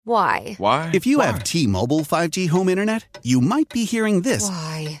Why? Why? If you Why? have T-Mobile 5G home internet, you might be hearing this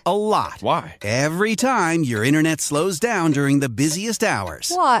Why? a lot. Why? Every time your internet slows down during the busiest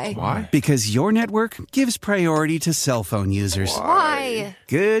hours. Why? Why? Because your network gives priority to cell phone users. Why?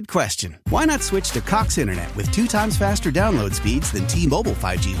 Good question. Why not switch to Cox Internet with 2 times faster download speeds than T-Mobile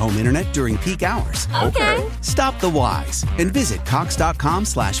 5G home internet during peak hours? Okay. Stop the whys and visit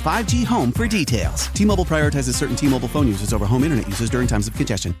cox.com/5G home for details. T-Mobile prioritizes certain T-Mobile phone users over home internet users during times of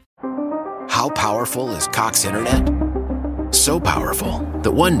congestion. How powerful is Cox Internet? So powerful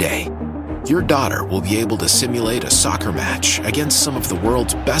that one day, your daughter will be able to simulate a soccer match against some of the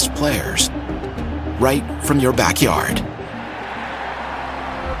world's best players right from your backyard.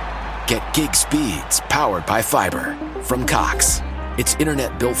 Get gig speeds powered by fiber from Cox. It's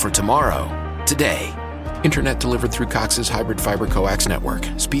internet built for tomorrow, today. Internet delivered through Cox's hybrid fiber coax network.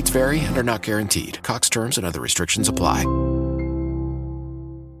 Speeds vary and are not guaranteed. Cox terms and other restrictions apply.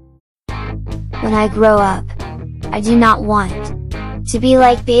 When I grow up, I do not want to be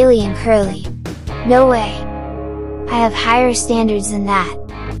like Bailey and Curly. No way. I have higher standards than that.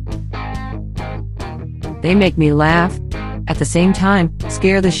 They make me laugh. At the same time,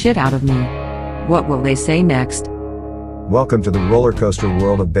 scare the shit out of me. What will they say next? Welcome to the roller coaster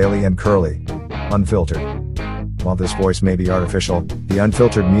world of Bailey and Curly. Unfiltered. While this voice may be artificial, the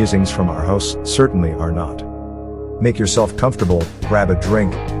unfiltered musings from our hosts certainly are not. Make yourself comfortable, grab a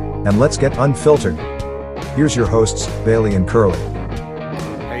drink, and let's get unfiltered. Here's your hosts, Bailey and Curly.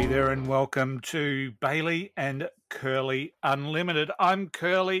 Hey there and welcome to Bailey and Curly Unlimited. I'm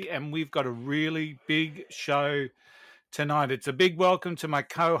Curly and we've got a really big show tonight. It's a big welcome to my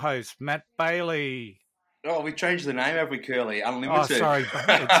co-host, Matt Bailey. Oh, we changed the name, have we, Curly? Unlimited. Oh, sorry.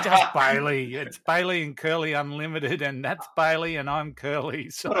 It's just Bailey. It's Bailey and Curly Unlimited, and that's Bailey and I'm Curly.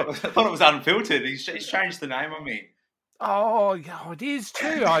 So I thought it was unfiltered. He's changed the name on me. Oh, it is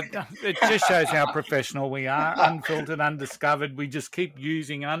too. It just shows how professional we are. Unfiltered, undiscovered. We just keep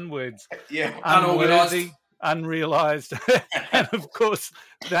using unwords. Yeah, unworthy, unrealised. And, of course,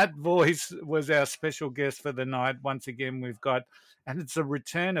 that voice was our special guest for the night. Once again, we've got, and it's a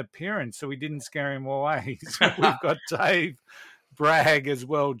return appearance, so we didn't scare him away. So we've got Dave Bragg as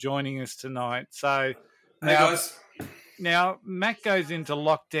well joining us tonight. So hey, guys. Now, Matt goes into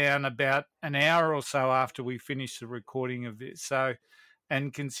lockdown about an hour or so after we finish the recording of this. So,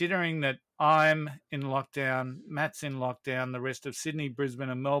 and considering that I'm in lockdown, Matt's in lockdown, the rest of Sydney,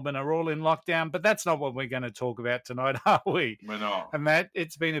 Brisbane and Melbourne are all in lockdown, but that's not what we're going to talk about tonight, are we? We're not. And Matt,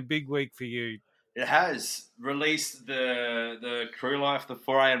 it's been a big week for you. It has. Released the Crew Life, the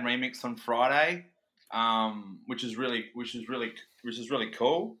 4 a.m. remix on Friday, which is really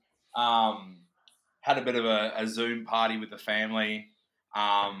cool. Had a bit of a Zoom party with the family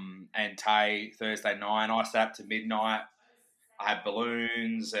and Tay Thursday night. I sat up to midnight. I had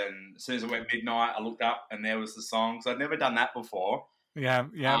balloons, and as soon as it went midnight, I looked up and there was the song. So I'd never done that before. Yeah,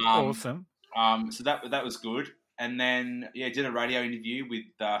 awesome. So that was good. And then, did a radio interview with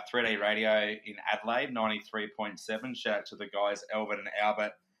 3D Radio in Adelaide, 93.7. Shout out to the guys, Elvin and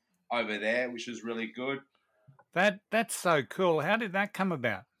Albert, over there, which was really good. That's so cool. How did that come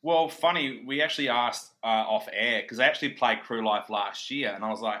about? Well, funny, we actually asked off air because I actually played Crew Life last year, and I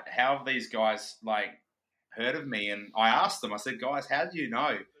was like, how have these guys heard of me? And I asked them, I said, guys, how do you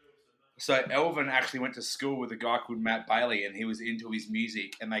know? So Elvin actually went to school with a guy called Matt Bailey, and he was into his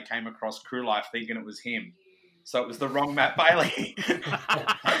music, and they came across Crew Life thinking it was him. So it was the wrong Matt Bailey.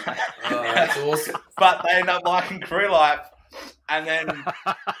 Oh, that's awesome. But they ended up liking Crew Life. And then,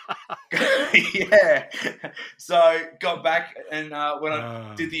 so got back and when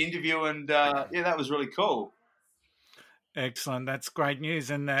I did the interview, and that was really cool. Excellent, that's great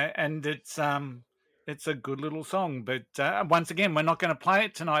news, and it's a good little song. But once again, we're not going to play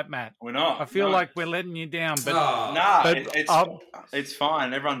it tonight, Matt. We're not. I feel like we're letting you down, but it's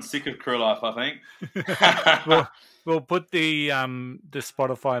fine. Everyone's sick of Crew Life, I think. We'll put the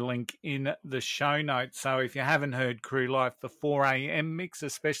Spotify link in the show notes. So if you haven't heard Crew Life, the 4 a.m. mix,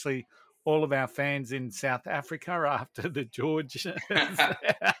 especially all of our fans in South Africa after the George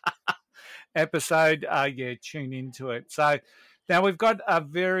episode, tune into it. So now we've got a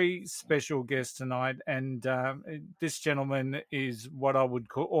very special guest tonight, and this gentleman is what I would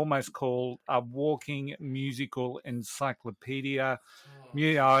almost call a walking musical encyclopedia.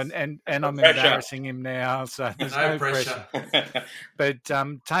 And I'm embarrassing him now, so there's no pressure. But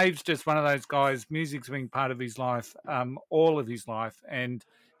Tave's just one of those guys. Music's been part of his life, all of his life, and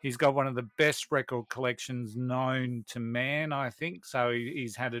he's got one of the best record collections known to man, I think. So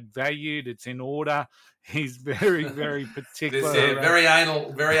he's had it valued. It's in order. He's very, very particular. were. very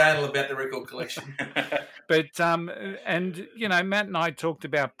anal about the record collection. But and Matt and I talked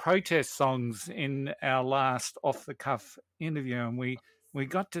about protest songs in our last off the cuff interview, and we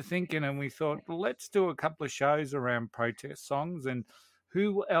got to thinking, and we thought, well, let's do a couple of shows around protest songs, and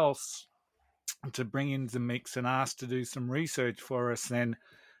who else to bring into the mix and ask to do some research for us than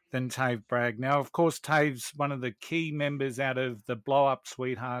Tave Bragg. Now, of course, Tave's one of the key members out of the Blow Up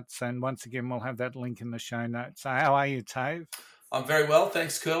Sweethearts, and once again, we'll have that link in the show notes. So how are you, Tave? I'm very well,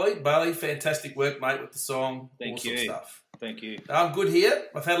 thanks, Curly. Bailey, fantastic work, mate, with the song. Thank you. Stuff. Thank you. I'm good here.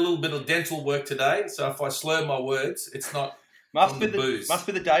 I've had a little bit of dental work today, so if I slur my words, it's not must be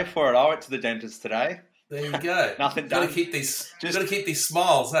the day for it. I went to the dentist today. There you go. Nothing done. Got to keep these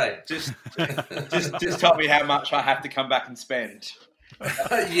smiles, hey. Just tell me how much I have to come back and spend.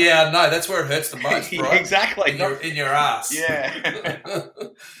 Yeah, no, that's where it hurts the most, right? Exactly. In your ass. Yeah.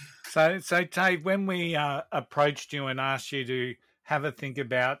 So, Tave, when we approached you and asked you to have a think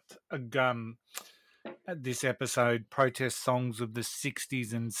about this episode, protest songs of the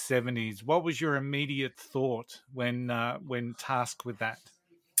 60s and 70s, what was your immediate thought when tasked with that?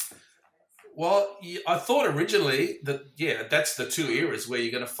 Well, I thought originally that, that's the two eras where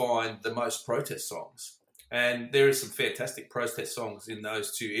you're going to find the most protest songs. And there are some fantastic protest songs in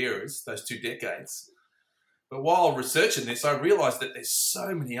those two eras, those two decades. But while researching this, I realised that there's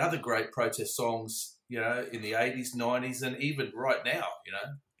so many other great protest songs, in the 80s, 90s, and even right now,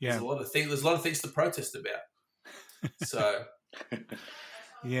 Yeah. There's a lot of things to protest about. So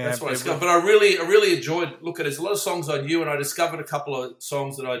yeah, that's what it's got. But I really enjoyed looking. There's a lot of songs I knew, and I discovered a couple of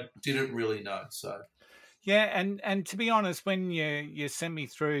songs that I didn't really know. So yeah, and to be honest, when you sent me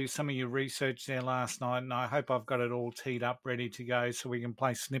through some of your research there last night, and I hope I've got it all teed up, ready to go, so we can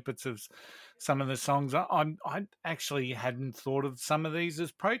play snippets of some of the songs. I actually hadn't thought of some of these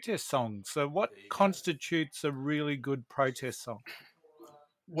as protest songs. So what constitutes a really good protest song?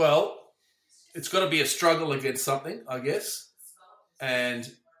 Well, it's got to be a struggle against something, I guess. And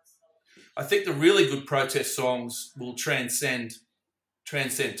I think the really good protest songs will transcend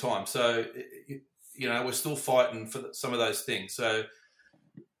time. So, we're still fighting for some of those things. So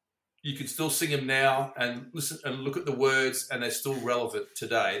you can still sing them now and listen and look at the words, and they're still relevant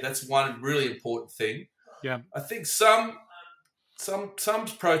today. That's one really important thing. Yeah. I think some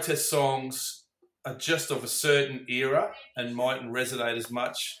protest songs are just of a certain era and mightn't resonate as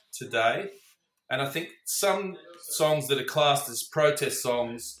much today. And I think some songs that are classed as protest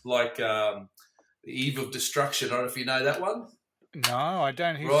songs, like The Eve of Destruction, I don't know if you know that one. No, I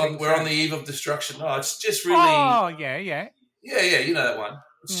don't. We're on the eve of destruction. No, it's just really... Oh, yeah. Yeah, you know that one.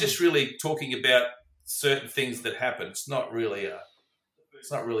 It's just really talking about certain things that happen. It's not really a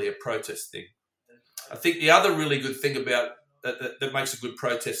protest thing. I think the other really good thing about that makes a good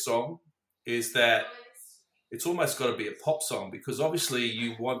protest song is that it's almost got to be a pop song, because obviously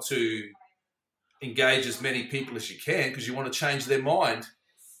you want to engage as many people as you can because you want to change their mind.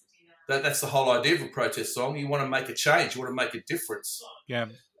 That's the whole idea of a protest song. You want to make a change. You want to make a difference. Yeah.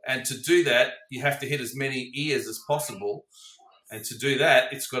 And to do that, you have to hit as many ears as possible. And to do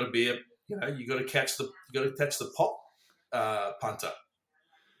that, it's got to be you got to catch the pop punter.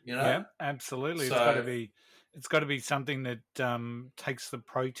 Yeah, absolutely. So, it's got to be something that takes the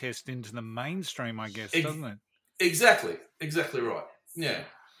protest into the mainstream, I guess, doesn't it? Exactly right. Yeah.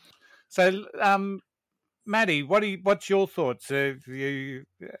 So, Maddie, what's your thoughts?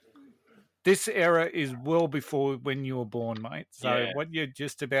 This era is well before when you were born, mate. So what you're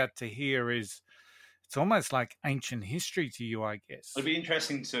just about to hear it's almost like ancient history to you, I guess. It'd be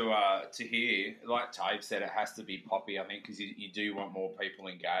interesting to hear. Like Tave said, it has to be poppy, I think, because you do want more people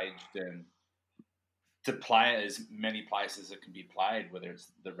engaged and to play it as many places it can be played, whether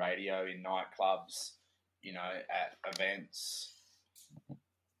it's the radio, in nightclubs, at events.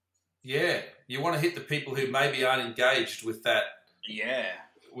 Yeah, you want to hit the people who maybe aren't engaged with that. Yeah.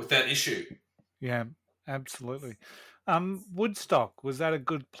 With that issue. Yeah, absolutely. Woodstock, was that a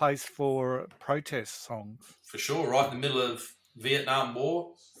good place for protest songs? For sure, right in the middle of Vietnam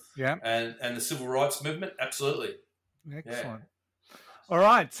War. Yeah. And the civil rights movement, absolutely. Excellent. Yeah. All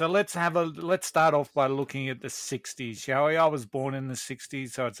right, so let's start off by looking at the 60s, shall we? I was born in the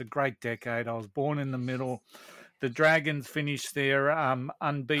 60s, so it's a great decade. I was born in the middle. The Dragons finished their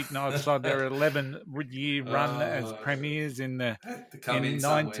unbeaten outside their 11-year run as premiers in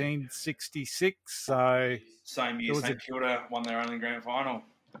 1966. So same year, St Kilda won their only grand final.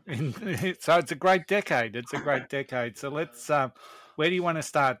 So it's a great decade. So let's. Where do you want to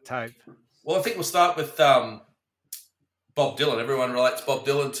start, Tate? Well, I think we'll start with Bob Dylan. Everyone relates Bob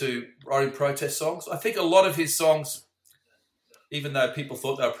Dylan to writing protest songs. I think a lot of his songs, even though people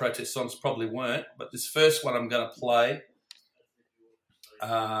thought they were protest songs, probably weren't. But this first one I'm going to play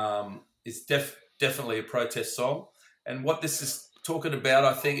It's definitely a protest song. And what this is talking about,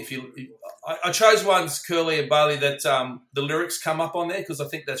 I think, I chose ones, Curly and Bailey, that the lyrics come up on there because I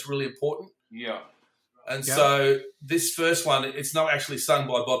think that's really important. Yeah. And so this first one, it's not actually sung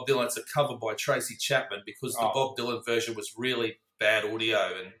by Bob Dylan. It's a cover by Tracy Chapman because the Bob Dylan version was really bad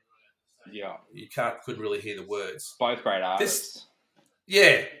audio and you couldn't really hear the words. Both great artists.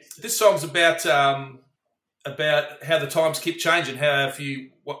 This song's about how the times keep changing. How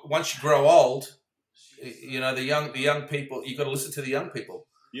once you grow old, the young people, you've got to listen to the young people.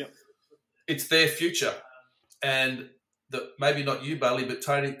 Yeah, it's their future, and maybe not you, Bailey, but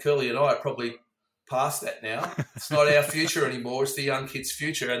Tony, Curly, and I are probably past that now. It's not our future anymore; it's the young kids'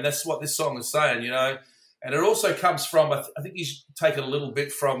 future, and that's what this song is saying. And it also comes from I think he's taken a little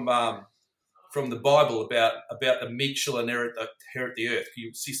bit from the Bible about the meek shall inherit the earth.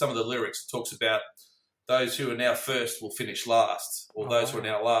 You see some of the lyrics. It talks about those who are now first will finish last, or those who are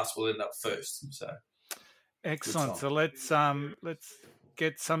now last will end up first. So, excellent. So let's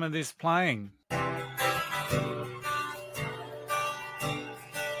get some of this playing.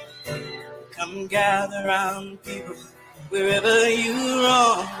 Come gather round, people, wherever you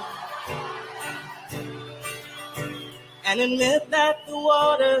roam, and admit that the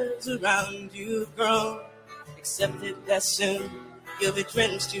waters around you've grown. Accept it that soon you'll be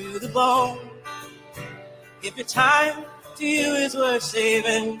drenched to the bone. If your time to you is worth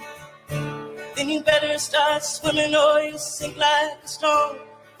saving, then you better start swimming or you'll sink like a stone.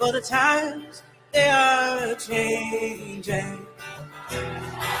 For the times, they are changing.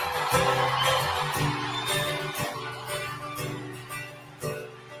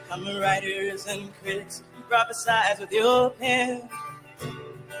 Come writers and critics, you prophesize with your pen.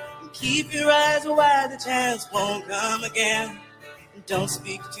 And keep your eyes wide, the chance won't come again. And don't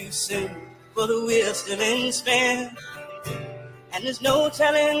speak too soon, for the wheel's still in span. And there's no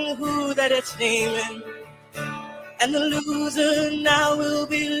telling who that it's naming. And the loser now will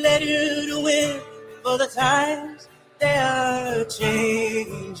be later to win. For the times, they are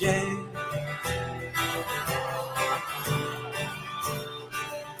changing.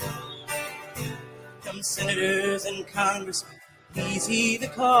 Come senators and congressmen, please heed the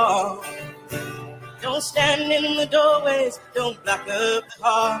call. Don't stand in the doorways, don't block up the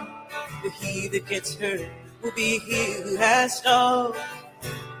hall. For he that gets hurt will be he who has stalled.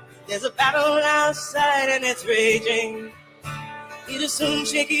 There's a battle outside and it's raging. It'll soon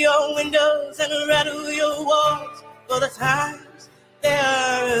shake your windows and rattle your walls. For the times, they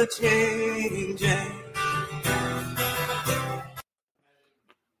are changing.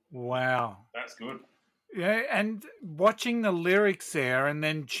 Wow. That's good. Yeah, and watching the lyrics there and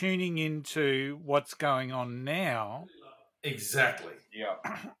then tuning into what's going on now. Exactly. Yeah.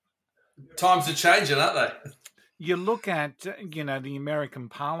 Times are changing, aren't they? You look at, the American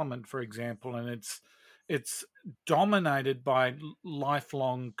Parliament, for example, and it's dominated by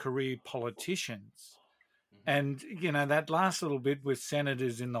lifelong career politicians. And, that last little bit with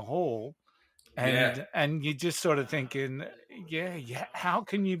senators in the hall, and you're just sort of thinking, how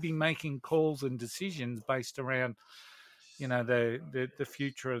can you be making calls and decisions based around, the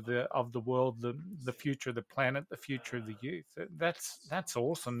future of the world, the future of the planet, the future of the youth? That's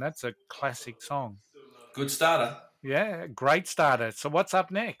awesome. That's a classic song. Good starter. Yeah, great starter. So what's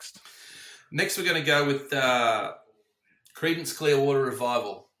up next? Next, we're going to go with Creedence Clearwater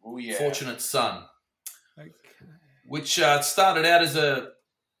Revival. Oh yeah, Fortunate Son. Okay. Which started out as a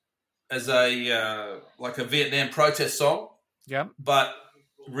like a Vietnam protest song. Yeah. But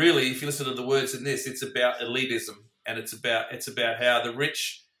really, if you listen to the words in this, it's about elitism, and it's about how the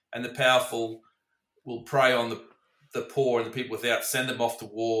rich and the powerful will prey on the poor and the people without, send them off to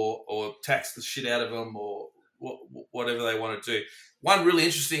war or tax the shit out of them or whatever they want to do. One really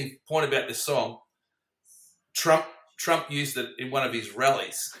interesting point about this song, Trump used it in one of his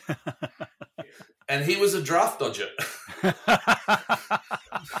rallies. And he was a draft dodger.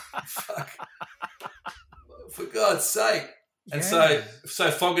 Fuck. For God's sake. And so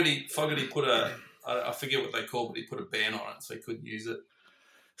Fogarty put I forget what they called it, he put a ban on it so he couldn't use it.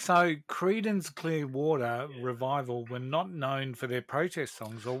 So Creedence Clearwater Revival were not known for their protest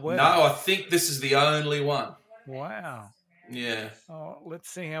songs, or were No, I think this is the only one. Wow. Yeah. Oh, let's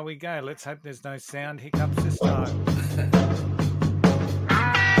see how we go. Let's hope there's no sound hiccups this time.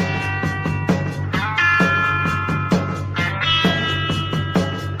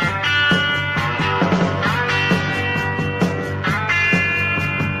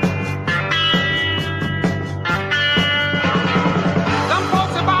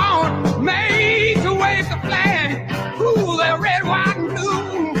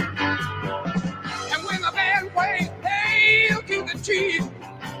 Chief,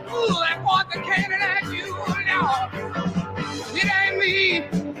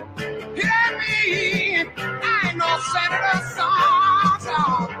 senator's son,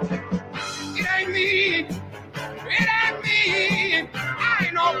 dog. It ain't me. It ain't me. I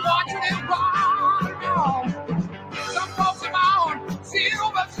ain't no fortunate one, dog. Some folks are on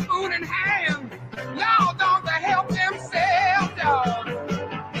silver spoon in hand. Y'all don't to help themselves, dog.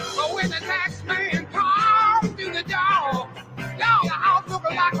 But when the tax man comes through the door, y'all the house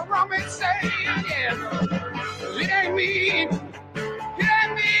looking like a rummage sale, yeah. It ain't me. It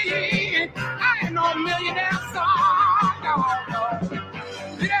ain't me. I ain't no millionaire son, dog.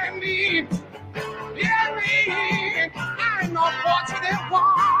 It ain't me. It ain't me. I ain't no fortunate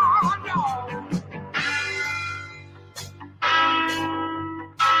one, dog.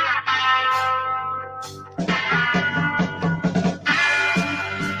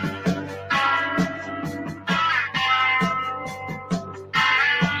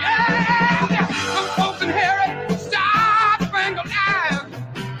 Yeah, some folks inherit star-spangled eyes.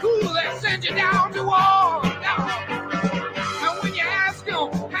 Ooh, they send you down to war, dog. And when you ask them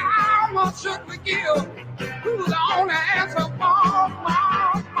how much should we give, who's the only answer more,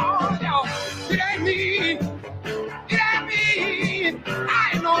 dog. It ain't me. It ain't me.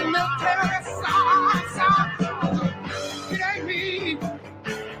 I ain't no military son. It ain't me.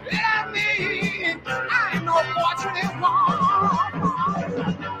 It ain't me. I ain't no fortunate one.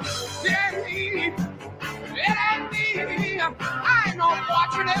 It ain't me. It ain't me. I ain't no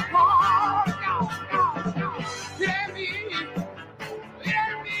fortunate one. It ain't me. It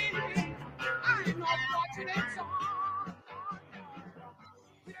ain't me. I ain't no fortunate son.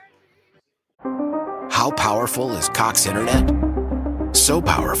 How powerful is Cox Internet? So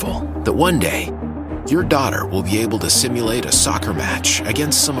powerful that one day, your daughter will be able to simulate a soccer match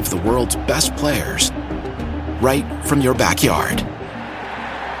against some of the world's best players right from your backyard.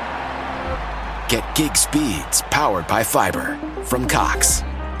 Get gig speeds powered by fiber from Cox.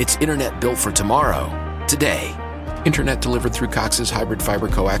 It's internet built for tomorrow, today. Internet delivered through Cox's hybrid fiber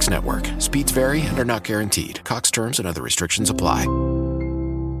coax network. Speeds vary and are not guaranteed. Cox terms and other restrictions apply.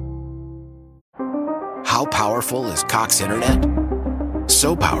 How powerful is Cox Internet?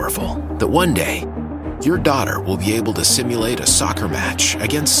 So powerful that one day, your daughter will be able to simulate a soccer match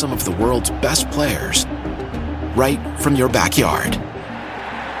against some of the world's best players right from your backyard.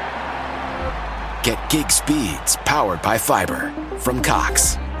 Get gig speeds powered by fiber from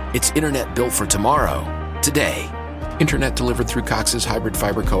Cox. It's internet built for tomorrow, today. Internet delivered through Cox's hybrid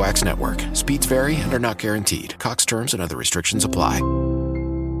fiber coax network. Speeds vary and are not guaranteed. Cox terms and other restrictions apply.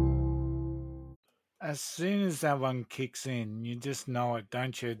 As soon as that one kicks in, you just know it,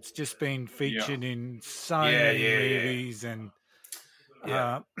 don't you? It's just been featured in so many movies, and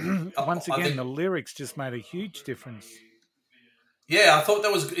once again, the lyrics just made a huge difference. Yeah, I thought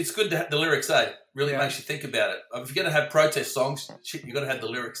that was. It's good to have the lyrics, Really makes you think about it. If you're going to have protest songs, shit, you got to have the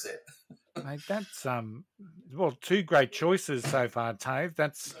lyrics there. Mate, that's well, two great choices so far, Tave.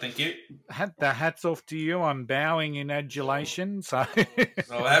 Thank you. The hats off to you. I'm bowing in adulation. So, I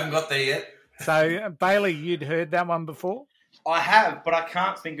haven't got there yet. So, Bailey, you'd heard that one before? I have, but I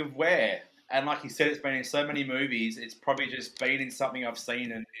can't think of where. And like you said, it's been in so many movies. It's probably just been in something I've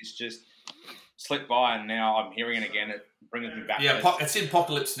seen, and it's just slipped by. And now I'm hearing it again. It brings me back. Yeah, it's in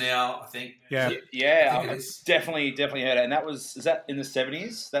Apocalypse Now, I think. Yeah, I've definitely heard it. And is that in the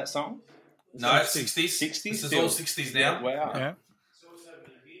 70s? That song? No, 60s. 60s. This is all 60s now. Wow. Yeah.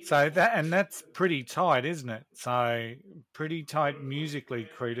 So that's pretty tight, isn't it? So pretty tight musically,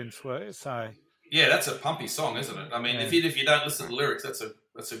 Creedence were. So yeah, that's a pumpy song, isn't it? I mean, if you don't listen to the lyrics,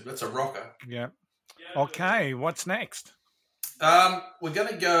 that's a rocker. Yeah. Okay, what's next? We're going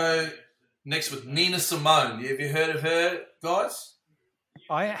to go next with Nina Simone. Have you heard of her, guys?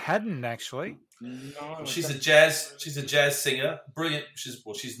 I hadn't actually. No. She's a jazz singer. Brilliant.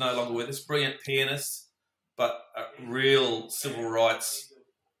 She's no longer with us. Brilliant pianist, but a real civil rights.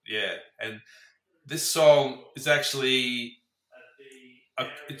 Yeah, and this song is actually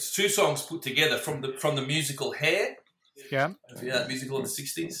it's two songs put together from the musical Hair. Yeah, that musical in the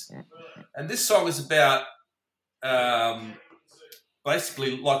 60s. And this song is about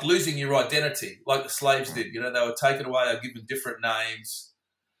basically like losing your identity, like the slaves did. You know, they were taken away, they were given different names,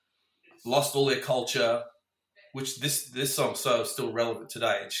 lost all their culture, which this song so is still relevant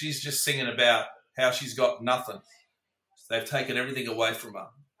today. And she's just singing about how she's got nothing. They've taken everything away from her.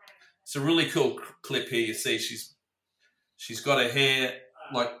 It's a really cool clip here. You see she's got her hair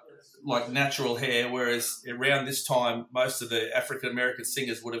like natural hair, whereas around this time most of the African American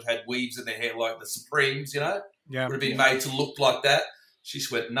singers would have had weaves in their hair, like the Supremes. You know, would have been made to look like that. She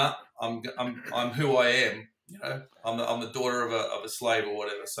just went, "Nah, I'm who I am." You know, I'm the daughter of a slave or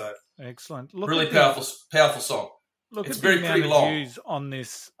whatever. So excellent. Really powerful song. Look, it's at very the pretty amount of long. views on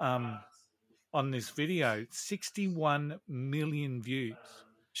this on this video. 61 million views.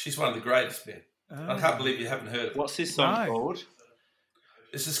 She's one of the greatest, man. I can't believe you haven't heard of it. What's this song called?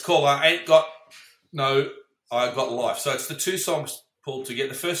 This is called I Got Life. So it's the two songs pulled together.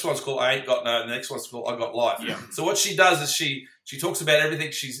 The first one's called I Ain't Got No, and the next one's called I Got Life. Yeah. So what she does is she talks about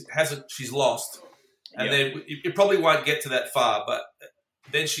everything she's lost, and then it probably won't get to that far, but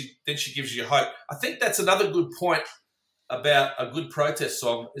then she gives you hope. I think that's another good point about a good protest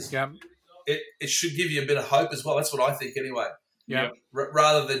song is it should give you a bit of hope as well. That's what I think anyway. Yeah.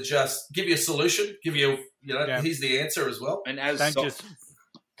 Rather than just give you a solution, give you here's the answer as well. And as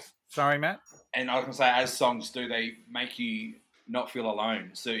sorry, Matt. And I was going to say, as songs do, they make you not feel alone.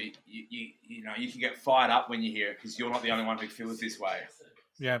 So you can get fired up when you hear it because you're not the only one who feels this way.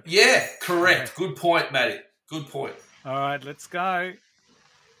 Yeah. Yeah, correct. Good point, Matty. Good point. All right, let's go.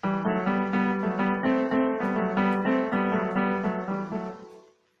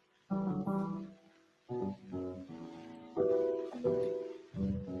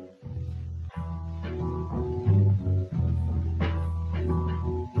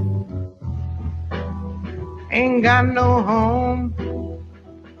 Ain't got no home,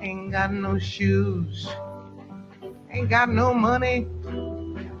 ain't got no shoes, ain't got no money,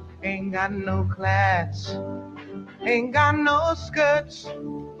 ain't got no class, ain't got no skirts,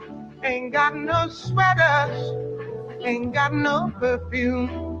 ain't got no sweaters, ain't got no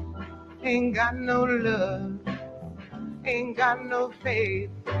perfume, ain't got no love, ain't got no faith.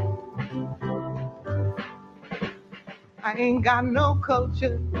 I ain't got no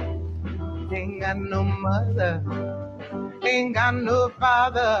culture, ain't got no mother, ain't got no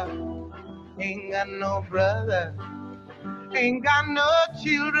father, ain't got no brother, ain't got no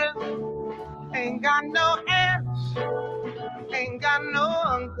children, ain't got no aunts, ain't got no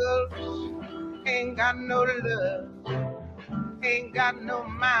uncles, ain't got no love, ain't got no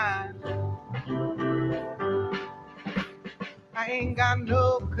mind. I ain't got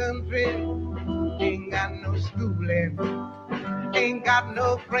no country, ain't got no schooling, ain't got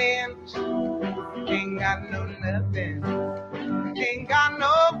no friends, ain't got no nothing, ain't got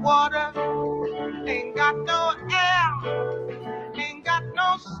no water, ain't got no air, ain't got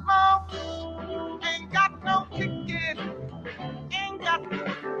no smoke, ain't got no ticket, ain't got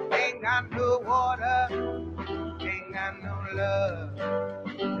no water, ain't got no love,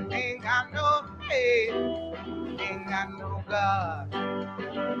 ain't got no faith, ain't got no God,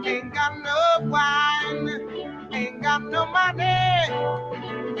 ain't got no wine, ain't got no money,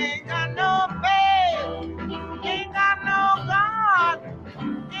 ain't got no faith, ain't got no God,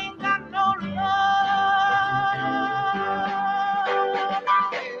 ain't got no love.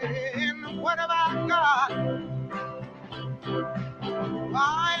 And what about God?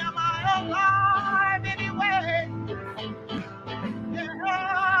 Why am I alive anyway?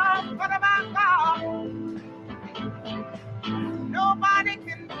 Yeah, what about God? Nobody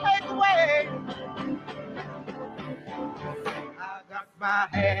can take away. I got my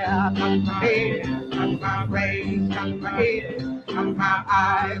hair, got my head, got my brains, got my head, got my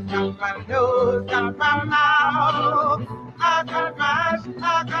eyes, got my nose, got my mouth. I got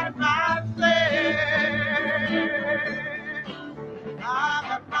my leg. I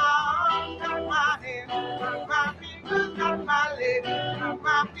got my arms, got my hands, got my fingers, got my legs, got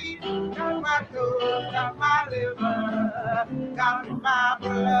my feet, got my toes, got my liver, got my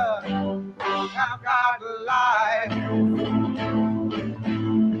blood, I've got life,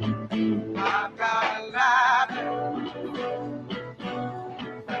 I've got life,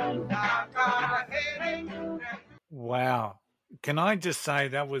 I've got a headache. Wow. Can I just say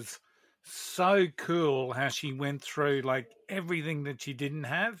that was so cool how she went through like everything that she didn't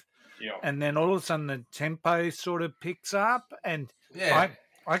have. Yeah. And then all of a sudden the tempo sort of picks up and I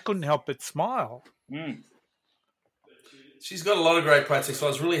couldn't help but smile. Mm. She's got a lot of great practice, so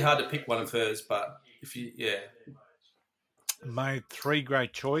it's really hard to pick one of hers, but Made 3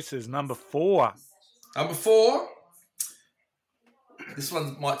 great choices. Number 4. Number 4. This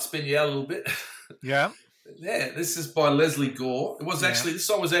one might spin you out a little bit. Yeah. Yeah, this is by Leslie Gore. It was actually this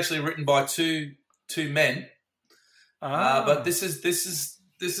song was actually written by two men. But this is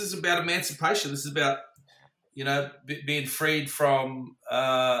about emancipation. This is about being freed from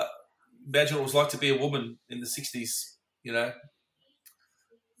imagine what it was like to be a woman in the 60s. It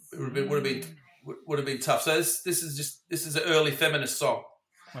would have been tough. So this is an early feminist song,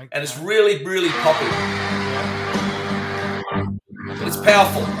 and it's really really popular. But it's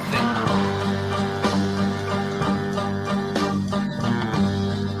powerful, I think.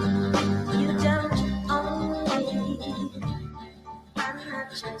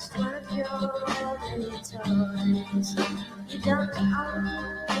 Just one of your many toys. You don't own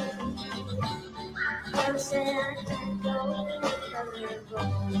me. never say I can't go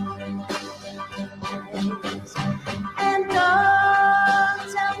and don't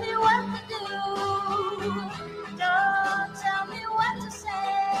tell me what to do. Don't tell me what to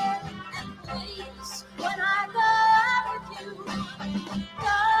say. And please, when I go out with you,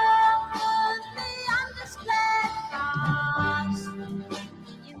 don't put me on display. 'Cause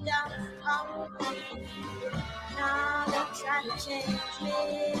you don't own me. No, don't try to change me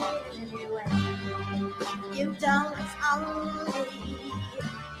anyway. You don't own me.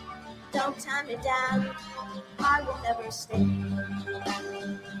 Don't tie me down. I will never stay.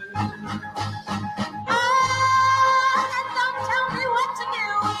 Oh, and don't tell me what to do.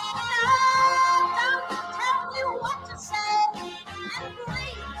 No, don't tell me what to say. And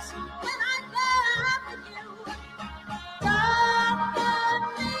please, when I go out with you, don't put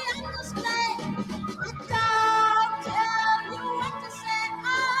me on display. Don't tell you what to say.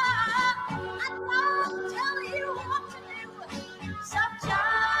 I don't tell you what to do. So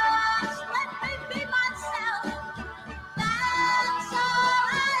just let me be myself. That's all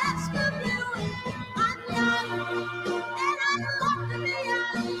I ask of you. I'm young and I love to be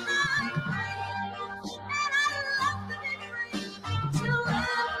young. I'm free and I love to be free. To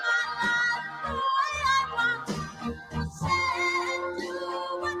live my life the way I want. To say and do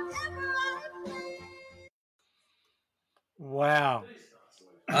whatever I please. Wow.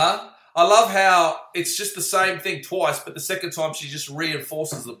 I love how it's just the same thing twice, but the second time she just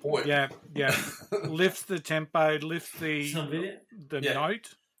reinforces the point. Yeah. Lifts the tempo, lifts the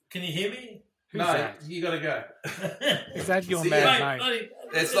note. Can you hear me? Who's No, that? you got to go. Is that your See, mad mate?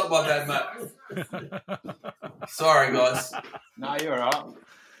 It's not my bad mate. Sorry, guys. No, you're all right.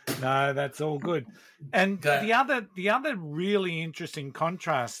 No, that's all good. And Okay. the other really interesting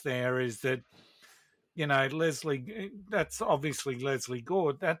contrast there is that, you know, Leslie, that's obviously Leslie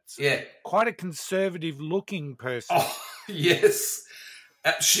Gore. That's quite a conservative looking person. Oh, yes.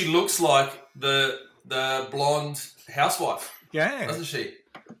 She looks like the blonde housewife. Yeah. Doesn't she?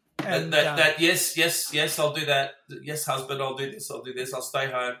 And, yes, I'll do that. Yes, husband, I'll do this. I'll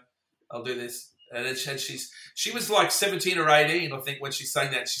stay home. I'll do this. And then she was like 17 or 18, I think, when she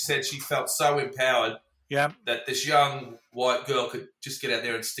sang that. She said she felt so empowered that this young white girl could just get out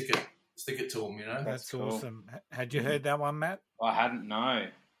there and stick it to him, you know? That's cool. awesome. Had you heard that one, Matt? I hadn't, no.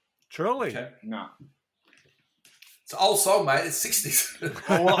 Truly? Okay. No. It's an old song, mate. It's 60s.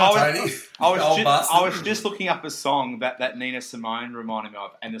 Well, Tony. I was just looking up a song that Nina Simone reminded me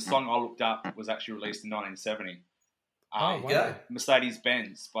of, and the song I looked up was actually released in 1970. There you go.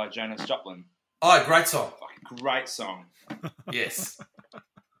 Mercedes-Benz by Janis Joplin. Oh, great song. Fucking great song. Yes.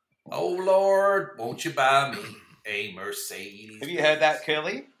 Oh, Lord, won't you buy me a Mercedes? Have you heard that,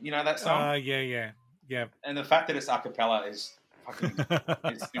 Curly? You know that song? Yeah. And the fact that it's a cappella is fucking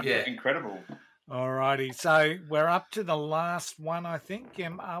incredible. Alrighty, so we're up to the last one, I think.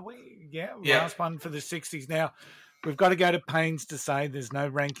 Are we? Yeah, last one for the 60s. Now, we've got to go to pains to say there's no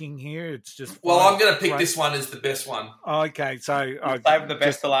ranking here. It's just I'm going to pick this one as the best one. Okay, so save the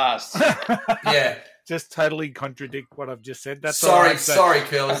best to last. Yeah. Just totally contradict what I've just said. That's sorry, all right. sorry,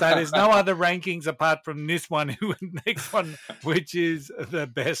 Curly. So there's no other rankings apart from this one, next one, which is the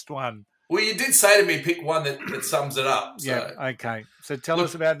best one. Well, you did say to me, pick one that sums it up. So. Yeah. Okay. So tell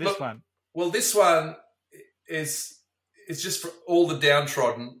us about this one. Well, this one is just for all the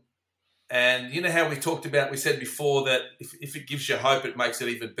downtrodden. And you know how we said before that if it gives you hope, it makes it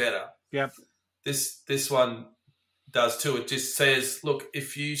even better. Yep. This one does too. It just says, look,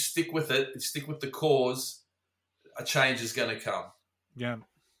 if you stick with it, stick with the cause, a change is going to come. Yeah.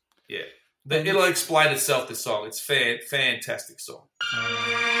 Yeah. It'll explain itself, this song. It's fantastic song.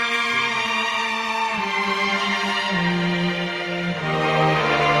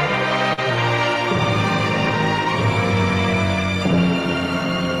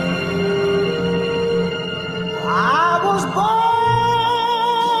 I was born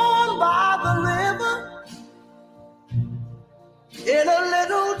by the river in a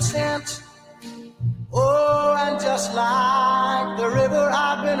little tent. Oh, and just like the river,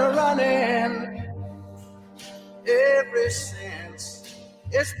 I've been running ever since.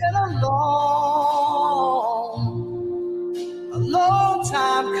 It's been a long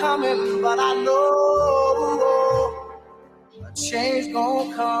time coming, but I know a change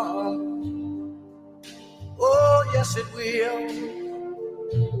gonna come. Oh, yes, it will.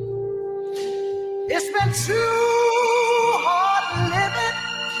 It's been too hard living,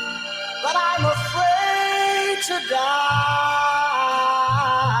 but I'm afraid to die.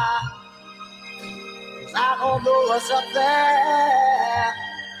 'Cause I don't know what's up there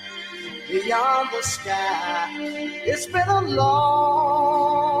beyond the sky. It's been a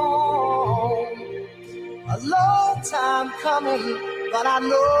long time coming, but I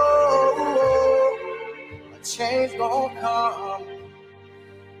know a change gonna come.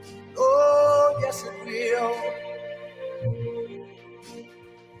 Oh, yes it will.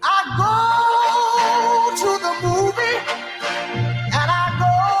 I go to the movie and I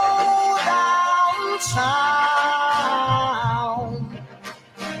go downtown.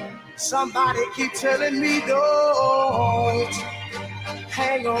 Somebody keep telling me don't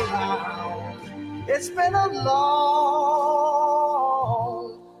hang around. It's been a long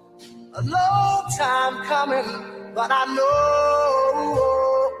time coming, but I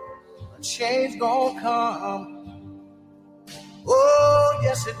know a change gonna come. Oh,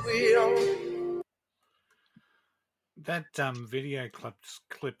 yes, it will. That video clip's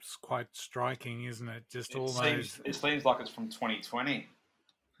quite striking, isn't it? Just It seems like it's from 2020.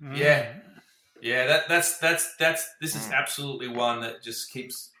 Yeah. That's this is absolutely one that just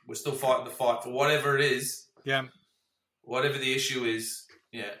keeps. We're still fighting the fight for whatever it is. Yeah. Whatever the issue is.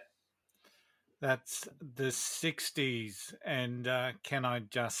 Yeah. That's the 60s, and can I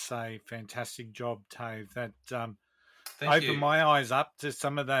just say, fantastic job, Tave. That opened my eyes up to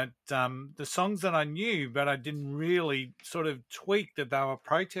some of that, the songs that I knew, but I didn't really sort of tweak that they were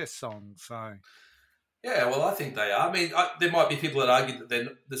protest songs. So, yeah, well, I think they are. I mean, there might be people that argue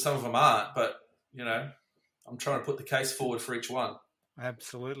that some of them aren't, but I'm trying to put the case forward for each one.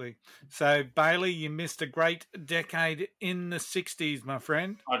 Absolutely. So, Bailey, you missed a great decade in the 60s, my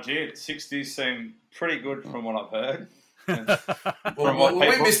friend. I did. 60s seem pretty good from what I've heard. Well,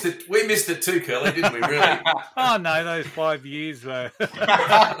 we missed it. We missed it too, Curly, didn't we? Really? Oh no, those 5 years were.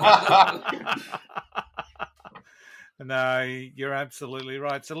 No, you're absolutely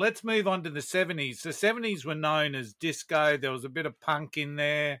right. So let's move on to the 70s. The 70s were known as disco. There was a bit of punk in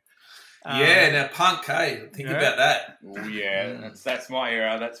there. Now punk, hey, think about that. Oh, yeah, that's my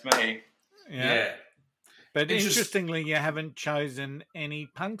era. That's me. Yeah. But interestingly, you haven't chosen any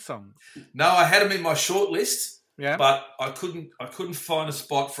punk songs. No, I had them in my short list. Yeah, but I couldn't find a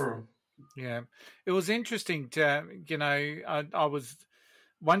spot for them. Yeah, it was interesting to I was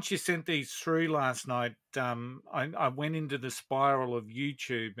once you sent these through last night. I went into the spiral of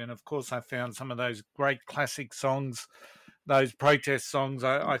YouTube, and of course I found some of those great classic songs, those protest songs.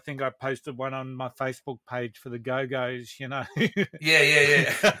 I think I posted one on my Facebook page for the Go-Go's. Yeah.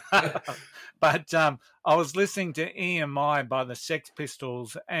 But I was listening to EMI by the Sex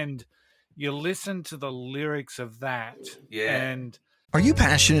Pistols, and you listen to the lyrics of that. Yeah. And are you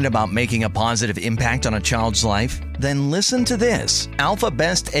passionate about making a positive impact on a child's life? Then listen to this. Alpha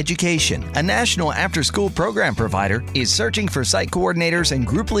Best Education, a national after-school program provider, is searching for site coordinators and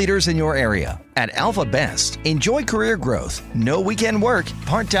group leaders in your area. At Alpha Best, enjoy career growth, no weekend work,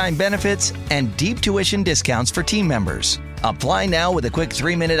 part-time benefits, and deep tuition discounts for team members. Apply now with a quick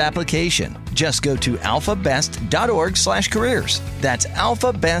 3-minute application. Just go to alphabest.org/careers. That's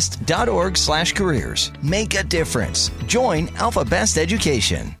alphabest.org/careers. Make a difference. Join Alpha Best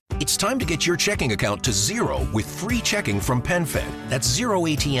Education. It's time to get your checking account to zero with free checking from PenFed. That's zero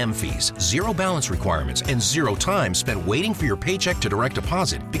ATM fees, zero balance requirements, and zero time spent waiting for your paycheck to direct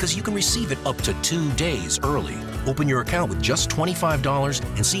deposit because you can receive it up to 2 days early. Open your account with just $25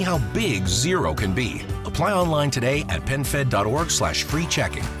 and see how big zero can be. Apply online today at PenFed.org/free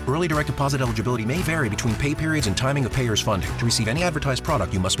checking. Early direct deposit eligibility may vary between pay periods and timing of payer's funding. To receive any advertised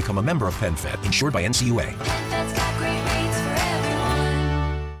product, you must become a member of PenFed, insured by NCUA. PenFed's got great rates for everyone.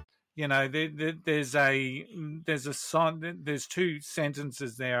 There's a song. There's 2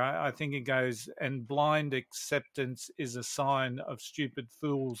 sentences there. I think it goes, and blind acceptance is a sign of stupid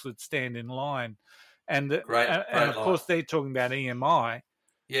fools that stand in line. And of course they're talking about EMI.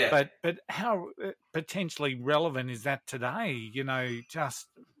 Yeah. But how potentially relevant is that today?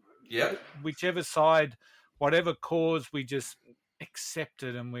 Whichever side, whatever cause, we just accept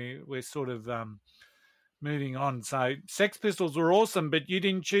it, and we're sort of moving on. So Sex Pistols were awesome, but you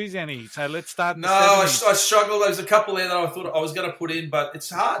didn't choose any. So let's start. I struggled. There was a couple there that I thought I was going to put in, but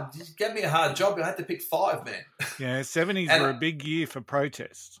it's hard. You gave me a hard job. I had to pick 5, man. Yeah, 70s were a big year for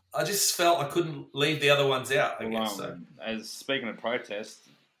protests. I just felt I couldn't leave the other ones out. I guess so. As speaking of protests,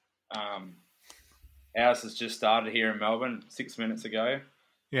 ours has just started here in Melbourne 6 minutes ago.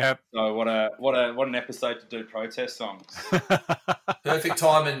 Yeah. So what an episode to do protest songs. Perfect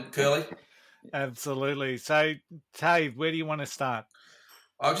timing, Curly. Absolutely. So, Tave, where do you want to start?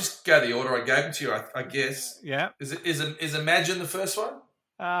 I'll just go the order I gave them to you, I guess. Yeah. Is Imagine the first one?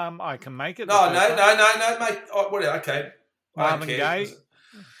 I can make it. No, mate. Oh, whatever. Okay. Marvin Gaye.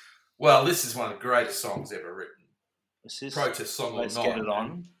 Well, this is one of the greatest songs ever written. This is protest song or not. Let's Get It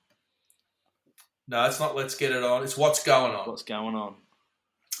On. No, it's not Let's Get It On. It's What's Going On. What's Going On.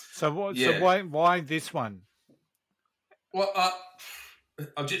 So why this one? Well,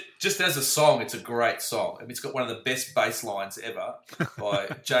 I'm just as a song, it's a great song. I mean, it's got one of the best bass lines ever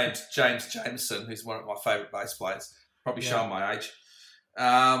by James Jameson, who's one of my favourite bass players. Probably showing my age.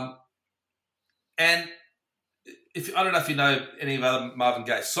 And I don't know if you know any of other Marvin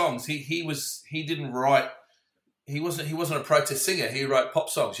Gaye songs. He wasn't a protest singer. He wrote pop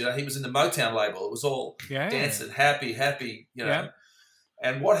songs. You know, he was in the Motown label. It was all dancing, happy. You know,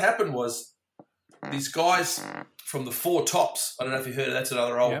 and what happened was these guys from the Four Tops. I don't know if you heard of that's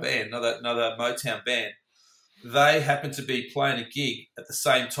another old band, another Motown band. They happened to be playing a gig at the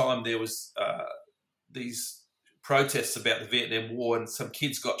same time. There was these protests about the Vietnam War, and some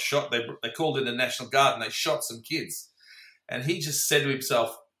kids got shot. They called in the National Guard and they shot some kids. And he just said to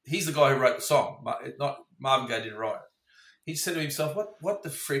himself, he's the guy who wrote the song. Not Marvin Gaye didn't write it. He said to himself, what the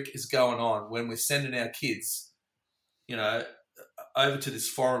frick is going on when we're sending our kids, you know, over to this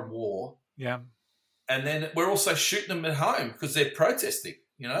foreign war? Yeah. And then we're also shooting them at home because they're protesting,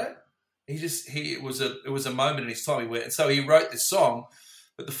 you know? It was a moment in his time. And so he wrote this song,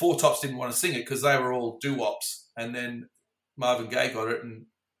 but the Four Tops didn't want to sing it because they were all doo-wops. And then Marvin Gaye got it and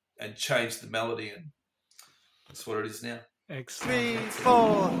changed the melody, and that's what it is now. Excellent. 3,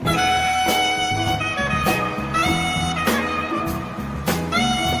 4.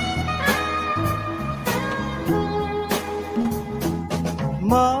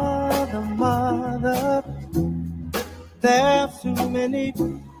 Mother, there's too many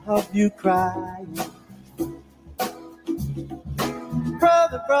of you crying.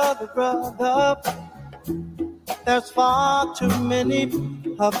 Brother, there's far too many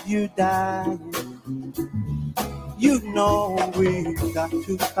of you dying. You know we've got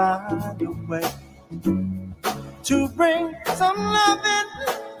to find a way to bring some loving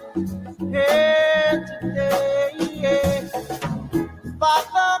here today.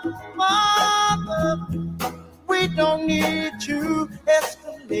 Father, we don't need to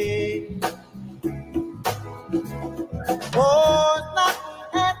escalate. Oh, it's not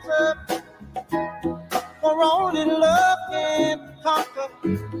the answer, for only love can conquer.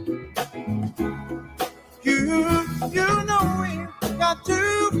 You know we've got to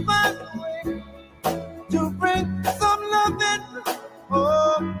find a way to bring some loving.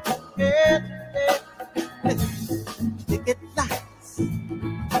 Oh, yeah. Take it nice,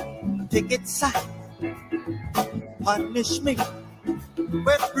 take it soft, punish me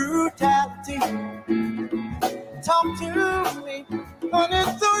with brutality. Talk to me, honey,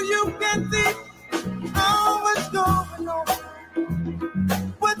 so you can see what's going on.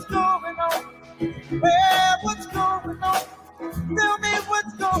 What's going on? Well, what's going on? Tell me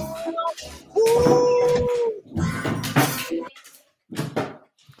what's going on. Ooh.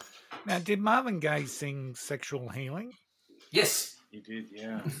 Now, did Marvin Gaye sing Sexual Healing? Yes. He did,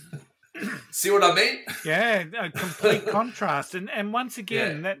 yeah. See what I mean? Yeah, a complete contrast. And once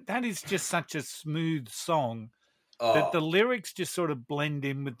again, that is just such a smooth song that the lyrics just sort of blend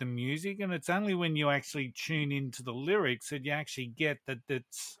in with the music. And it's only when you actually tune into the lyrics that you actually get that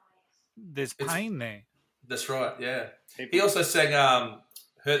there's pain there. That's right, yeah. He also sang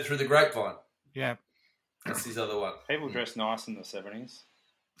Heard Through the Grapevine. Yeah. That's his other one. People dressed nice in the 70s.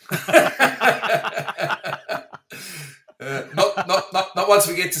 Not once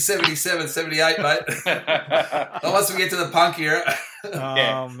we get to 77, 78, mate. Not once we get to the punk era.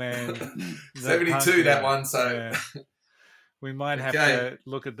 Oh, man. 72, punk, that one. So yeah. We might have to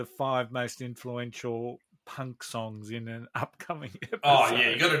look at the 5 most influential punk songs in an upcoming episode. Oh, yeah,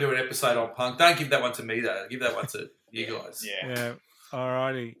 you got to do an episode on punk. Don't give that one to me, though. Give that one to you guys. Yeah. All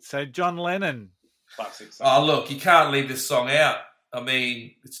righty. So, John Lennon. Classic song. Oh, look, you can't leave this song out. I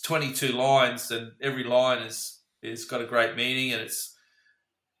mean, it's 22 lines, and every line is got a great meaning, and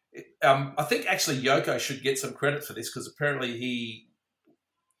I think actually Yoko should get some credit for this because apparently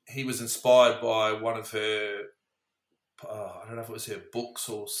he was inspired by one of her, I don't know if it was her books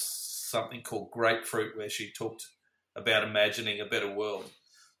or something called Grapefruit, where she talked about imagining a better world.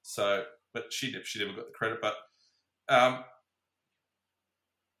 So, but she never got the credit. But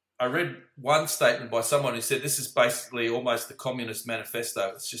I read one statement by someone who said this is basically almost the Communist Manifesto.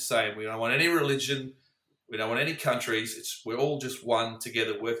 It's just saying we don't want any religion. We don't want any countries. We're all just one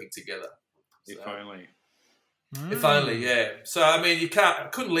together, working together. If only. If only, yeah. So, I mean, I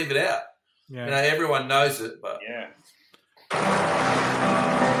couldn't leave it out. Yeah. You know, everyone knows it, but... Yeah.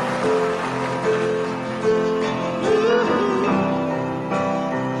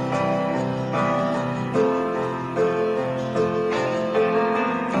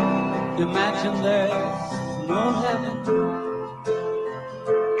 Imagine there's no heaven.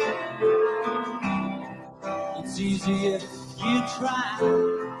 It's easy if you try.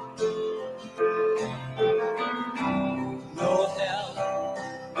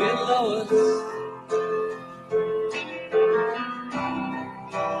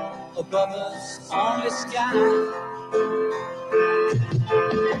 sky.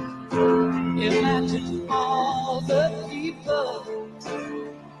 Imagine all the people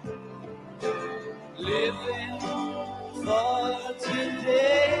living for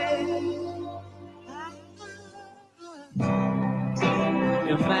today.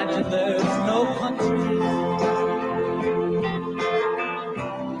 Imagine there's no country.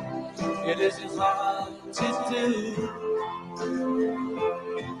 It isn't hard to do.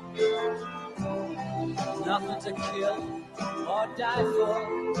 Nothing to kill or die for.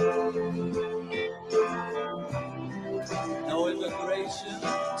 No immigration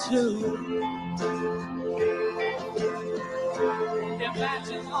too.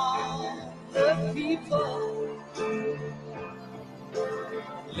 Imagine all the people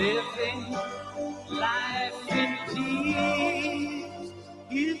living life in peace.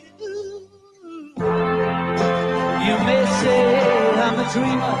 You may say I'm a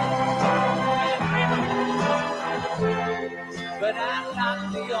dreamer, but I'm not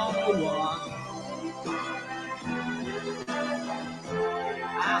the only one.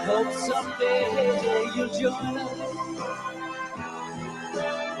 I hope someday you'll join us,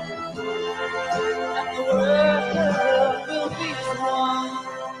 and the world will be one.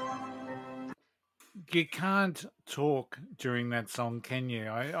 You can't talk during that song, can you?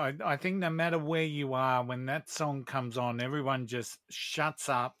 I think no matter where you are, when that song comes on, everyone just shuts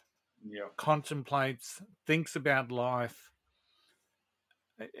up, contemplates, thinks about life.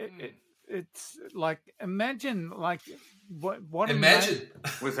 It's like, imagine, like, what imagine.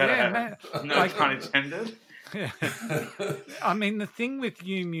 Was that no like, pun intended? Yeah. I mean, the thing with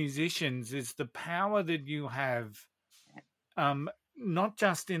you musicians is the power that you have, not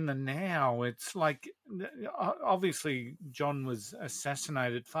just in the now. It's like, obviously, John was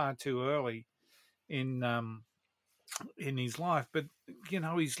assassinated far too early in his life, but you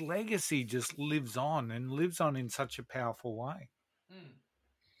know, his legacy just lives on and lives on in such a powerful way.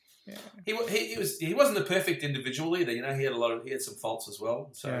 Yeah. He wasn't a perfect individual either. You know, he had some faults as well.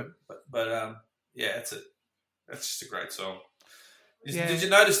 So, Yeah. but that's just a great song. Did you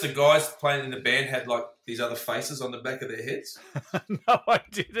notice the guys playing in the band had like these other faces on the back of their heads? No, I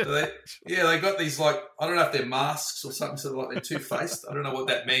didn't. So they got these, like, I don't know if they're masks or something, so like they're two-faced. I don't know what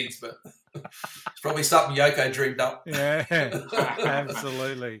that means, but it's probably something Yoko dreamed up. Yeah,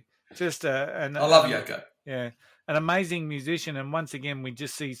 absolutely. Just I love Yoko. Yeah, an amazing musician, and once again we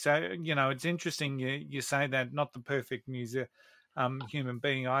just see. So you know, it's interesting you say that, not the perfect human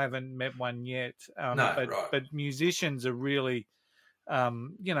being. I haven't met one yet. But musicians are really.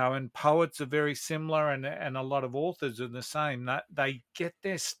 You know, and poets are very similar, and a lot of authors are the same. That they get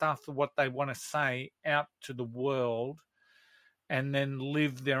their stuff, what they want to say, out to the world, and then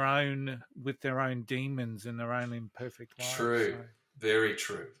live with their own demons and their own imperfect lives. True, very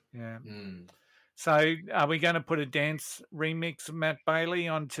true. Yeah. So, are we going to put a dance remix of Matt Bailey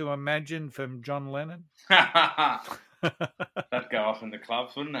onto "Imagine" from John Lennon? That'd go off in the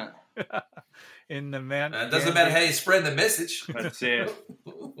clubs, wouldn't it? In the mountain. It doesn't matter how you spread the message. That's it.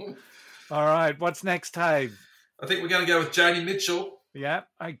 All right, what's next, Dave? I think we're going to go with Joni Mitchell. Yeah,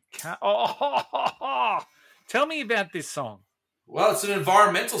 I can't. Tell me about this song. Well, it's an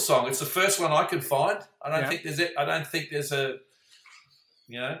environmental song. It's the first one I can find. I don't think there's a.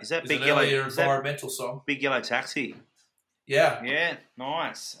 You know, is that Big Yellow environmental song? Big Yellow Taxi. Yeah. Yeah,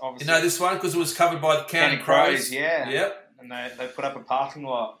 nice. Obviously. You know this one because it was covered by the Counting Crows. Yeah. Yep. And they put up a parking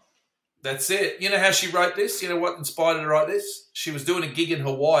lot. That's it. You know how she wrote this? You know what inspired her to write this? She was doing a gig in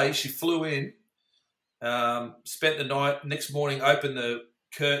Hawaii. She flew in, spent the night. Next morning, opened the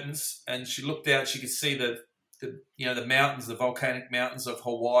curtains, and she looked out. She could see the mountains, the volcanic mountains of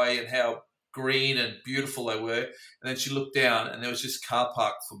Hawaii, and how green and beautiful they were. And then she looked down, and there was just car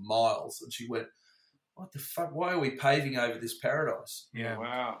park for miles. And she went, "What the fuck? Why are we paving over this paradise?" Yeah.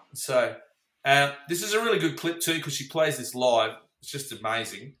 Wow. So this is a really good clip too because she plays this live. It's just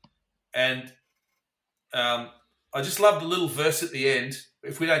amazing. And I just love the little verse at the end.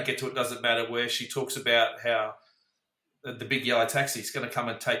 If we don't get to it, doesn't matter, where she talks about how the big yellow taxi is going to come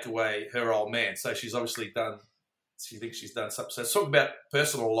and take away her old man. So she's obviously she thinks she's done something. So it's talking about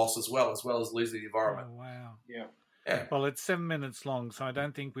personal loss as well as losing the environment. Oh, wow. Yeah. Well, it's 7 minutes long, so I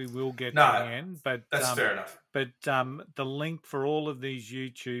don't think we will get to the end. But that's fair enough. But the link for all of these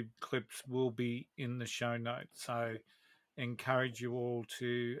YouTube clips will be in the show notes. So encourage you all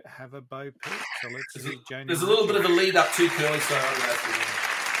to have a bow pick. So let's see Joni. There's a little bit of a lead up to Curly, so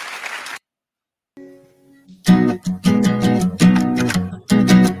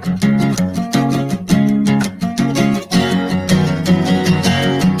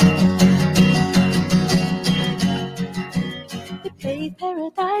They paved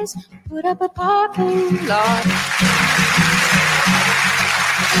paradise, put up a parking lot.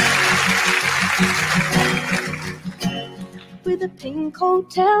 With a pink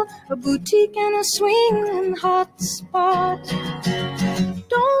hotel, a boutique and a swinging hot spot.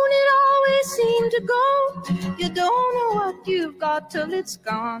 Don't it always seem to go? You don't know what you've got till it's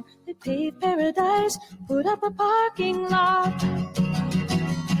gone. They paved paradise, put up a parking lot.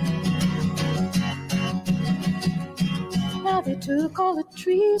 Now they took all the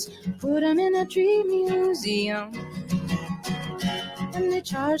trees, put them in a tree museum. And they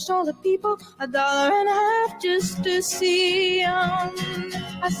charged all the people $1.50 just to see 'em.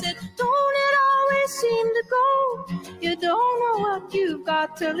 I said, don't it always seem to go? You don't know what you've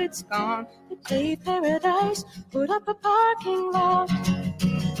got till it's gone. They paved paradise, put up a parking lot.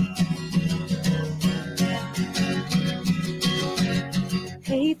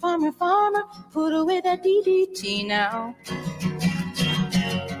 Hey, farmer, farmer, put away that DDT now.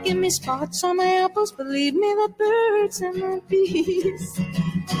 Give me spots on my apples, believe me, the birds and the bees.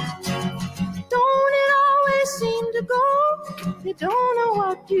 Don't it always seem to go? You don't know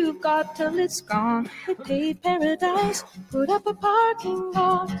what you've got till it's gone. They paved paradise, put up a parking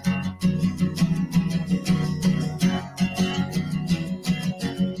lot.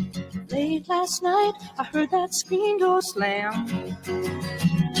 Late last night, I heard that screen door slam.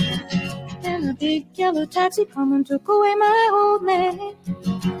 And a big yellow taxi come and took away my old man.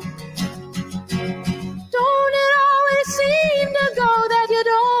 Don't it always seem to go that you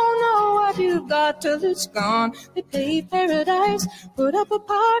don't know what you've got till it's gone? They paved paradise, put up a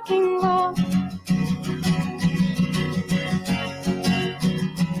parking lot.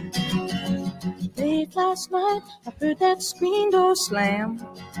 Late last night, I heard that screen door slam.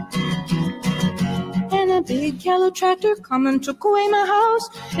 And a big yellow tractor come and took away my house.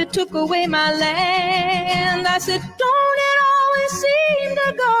 It took away my land. I said, don't it always seem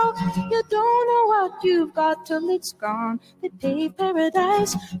to go? You don't know what you've got till it's gone. They paved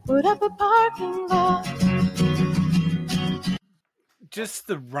paradise, put up a parking lot. Just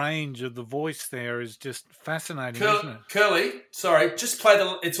the range of the voice there is just fascinating, isn't it? Curly, sorry, just play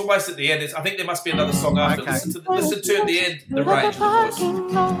the. It's almost at the end. I think there must be another song after. Okay. Listen to at the end the range of the voice.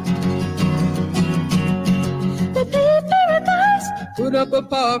 They paved paradise, put up a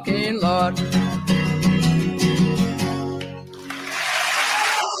parking lot.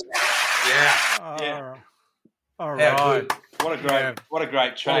 Yeah. All How right. good. What a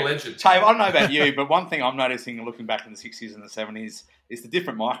great track. What a legend. Tabe, I don't know about you, but one thing I'm noticing looking back in the 60s and the 70s is the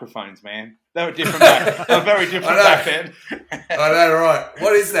different microphones, man. They were different back. They were very different back then. I know, right.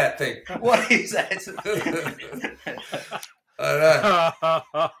 What is that thing? What is that? I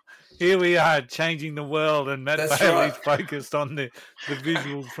know. Here we are changing the world, and Matt That's Bailey's right. focused on the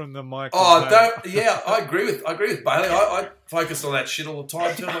visuals from the microphone. Oh, I agree with Bailey. I focus on that shit all the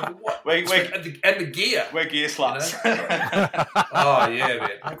time too. I'm like, what? And the gear. We're gear sluts. You know? Oh yeah,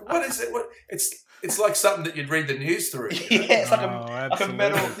 man. Like, what is it? What it's like something that you'd read the news through. Yeah, it's like a absolutely.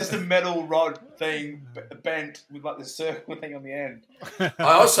 metal, just a metal rod thing bent with like the circle thing on the end.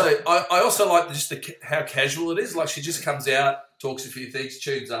 I also like just how casual it is. Like she just comes out, talks a few things,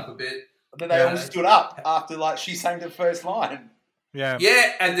 tunes up a bit. And then they all stood up after like she sang the first line. Yeah,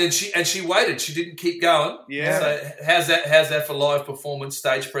 and then she waited. She didn't keep going. Yeah. So how's that for live performance,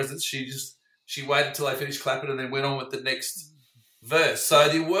 stage presence? She waited till they finished clapping and then went on with the next verse. So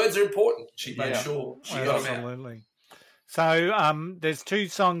the words are important. She made sure she got them out. Absolutely. So there's two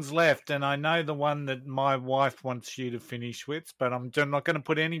songs left, and I know the one that my wife wants you to finish with, but I'm not going to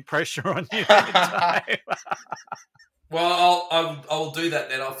put any pressure on you today. Well, I'll do that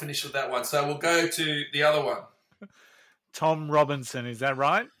then. I'll finish with that one. So we'll go to the other one. Tom Robinson, is that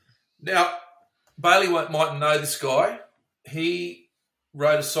right? Now, Bailey mightn't know this guy. He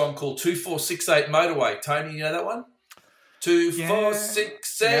wrote a song called 2468 Motorway. Tony, you know that one?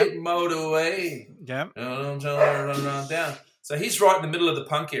 2468 Motorway. Yeah. Down. So he's right in the middle of the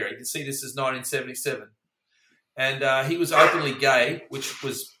punk era. You can see this is 1977. And he was openly gay, which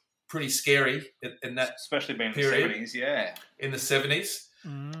was pretty scary in that especially being period, in the 70s, yeah. In the 70s.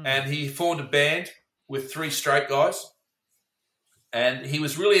 And he formed a band with 3 straight guys. And he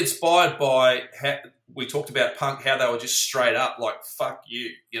was really inspired by we talked about punk, how they were just straight up, like, fuck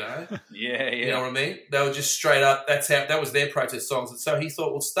you, you know? Yeah. You know what I mean? They were just straight up. That was their protest songs. And so he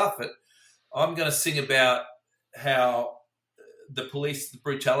thought, well, stuff it. I'm going to sing about how the police, the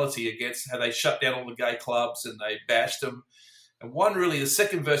brutality against, how they shut down all the gay clubs and they bashed them. And the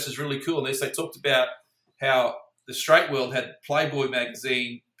second verse is really cool in this. They talked about how the straight world had Playboy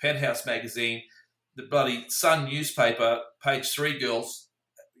magazine, Penthouse magazine, the bloody Sun newspaper, page 3 girls,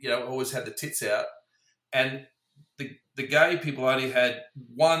 you know, always had the tits out. And the gay people only had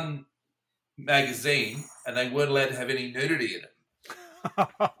one magazine, and they weren't allowed to have any nudity in it.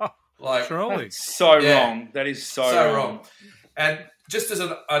 Like, Truly. That's so wrong. That is so wrong. And just as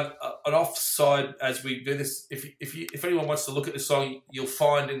an offside, as we do this, if anyone wants to look at the song, you'll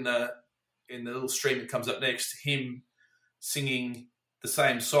find in the little stream that comes up next him singing the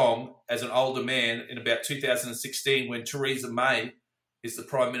same song as an older man in about 2016 when Theresa May is the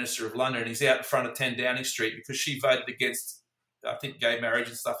Prime Minister of London, and he's out in front of 10 Downing Street because she voted against, I think, gay marriage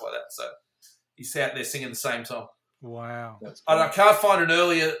and stuff like that. So he's out there singing the same song. Wow. And I can't find an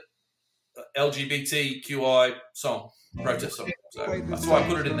earlier LGBTQI song, protest song. So that's why I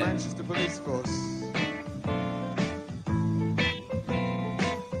put it in there. Manchester Police Force.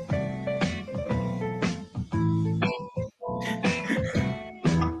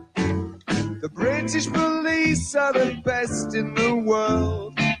 The British police are the best in the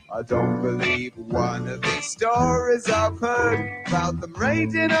world. I don't believe one of these stories I've heard about them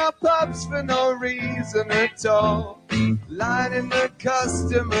raiding our pubs for no reason at all, lining the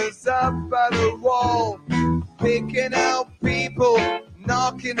customers up by the wall, picking out people,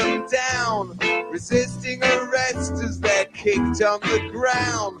 knocking them down, resisting arrest as they're kicked on the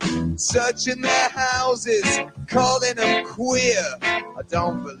ground, searching their houses, calling them queer. I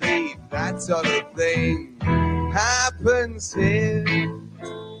don't believe that sort of thing happens here.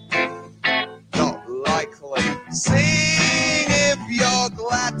 Not likely. Sing if you're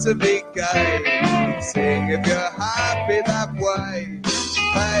glad to be gay. Sing if you're happy that way.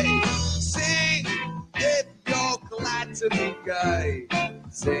 Hey, sing if you're glad to be gay.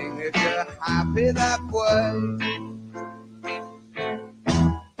 Sing if you're happy that way.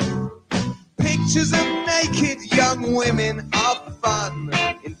 Pictures of naked young women are fun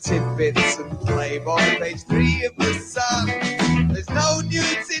in Tidbits and Playboy, page 3 of the Sun. There's no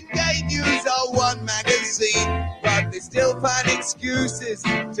nudes in Gay News or One magazine, but they still find excuses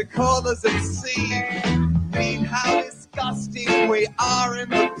to call us obscene. Mean how disgusting we are in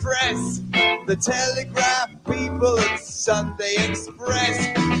the press. The Telegraph, People and Sunday Express,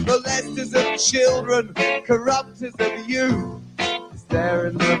 molesters of children, corrupters of youth. It's there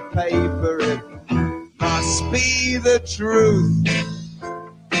in the paper, it must be the truth.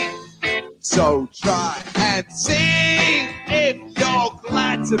 So try and sing if you're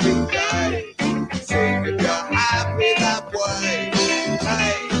glad to be gay. Sing if you're happy that way.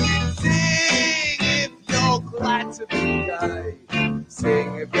 Hey, sing if you're glad to be gay.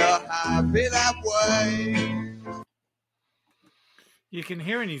 Sing if you're happy that way. You can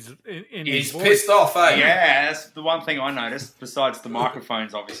hear in his He's voice. pissed off, eh? Yeah, that's the one thing I noticed, besides the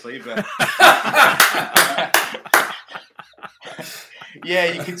microphones, obviously. But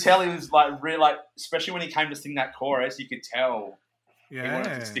yeah, you could tell he was like really, like, especially when he came to sing that chorus, you could tell he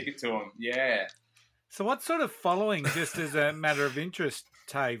wanted to stick it to him. Yeah. So what sort of following, just as a matter of interest,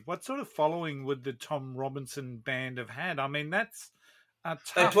 Tave, what sort of following would the Tom Robinson band have had? I mean, that's a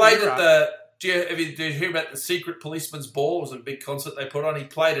tough They played era. at the... Did you hear about the Secret Policeman's Ball? It was a big concert they put on. He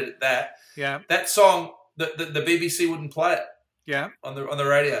played it at that. Yeah. That song, the BBC wouldn't play it. Yeah. On the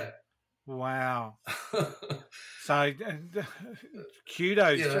radio. Wow. So,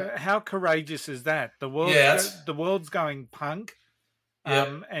 kudos. Yeah. How courageous is that? The world's going punk,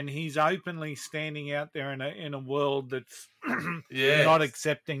 and he's openly standing out there in a world that's not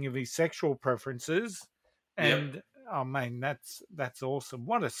accepting of his sexual preferences. And oh man, that's awesome!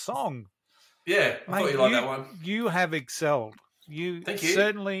 What a song! Yeah, I thought you liked that one. You have excelled. Thank you.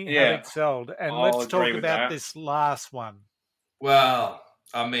 Certainly have excelled. And let's talk about this last one. Well,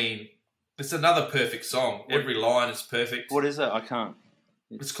 I mean, it's another perfect song. Every line is perfect. What is it? I can't.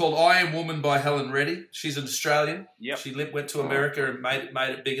 It's called "I Am Woman" by Helen Reddy. She's an Australian. Yep. She went to America and made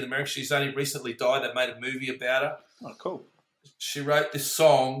it big in America. She's only recently died. They made a movie about her. Oh, cool. She wrote this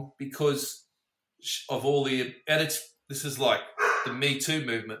song because of all the... And this is like the Me Too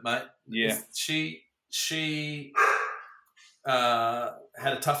movement, mate. Yeah. She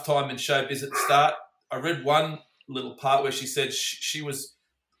had a tough time in showbiz at the start. I read one little part where she said she would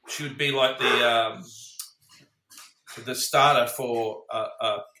be like the starter for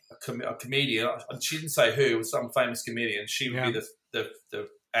a comedian. She didn't say who. It was some famous comedian. She would be the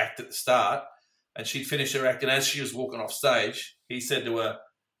act at the start, and she'd finish her act. And as she was walking off stage, he said to her,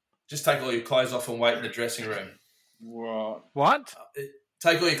 "Just take all your clothes off and wait in the dressing room." What?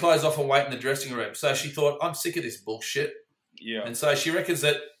 Take all your clothes off and wait in the dressing room. So she thought, I'm sick of this bullshit. Yeah. And so she reckons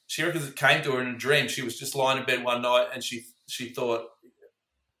it came to her in a dream. She was just lying in bed one night and she thought,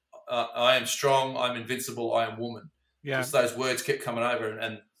 I am strong, I'm invincible, I am woman. Yeah. Just those words kept coming over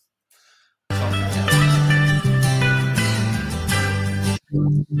and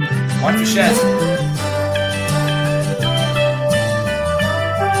one for Shaz.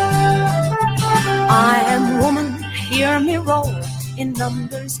 Woman, hear me roll in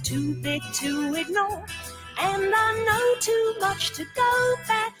numbers too big to ignore. And I know too much to go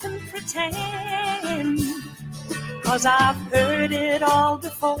back and pretend. 'Cause I've heard it all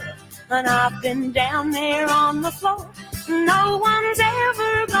before, and I've been down there on the floor. No one's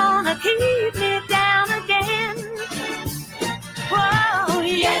ever gonna keep me down again. Well,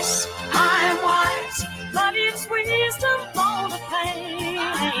 yes, I'm wise, but it's wisdom for the pain.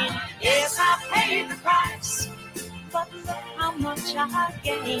 Yes, I paid the price, but look how much I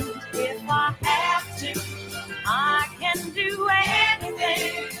gained. If I have to, I can do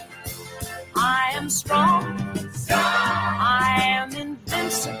anything. I am strong. I am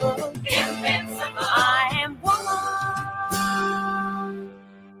invincible. I am woman.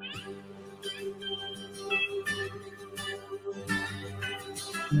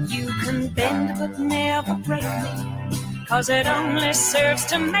 You can bend but never break me, 'cause it only serves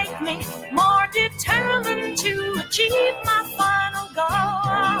to make me more determined to achieve my final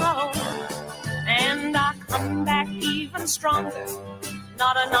goal. And I come back even stronger,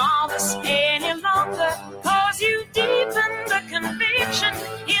 not a novice any longer, 'cause you deepened the conviction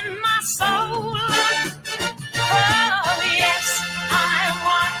in my soul. Oh, yes, I'm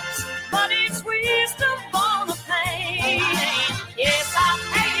wise, but it's wisdom for the pain. Yes, I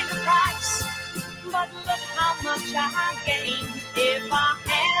paid the price, but look how much I gained. If I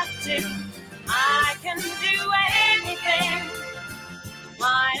have to, I can do anything. I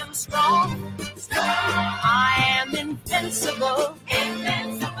am strong. I am invincible.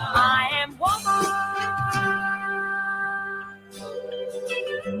 I am woman.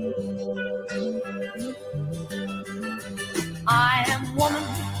 I am woman.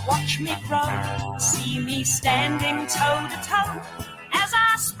 Watch me grow. See me standing toe to toe as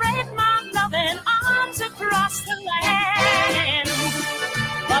I spread my loving arms across the land.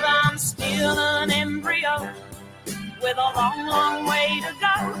 But I'm still an embryo with a long, long way to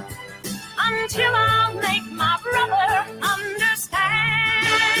go, until I'll make my brother understand.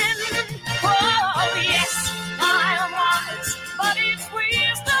 Oh, yes, I am wise, but it's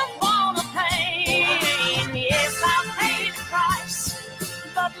wisdom for the pain. Yes, I paid the price,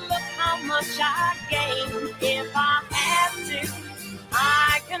 but look how much I gained. If I have to,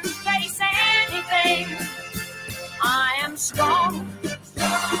 I can face anything. I am strong.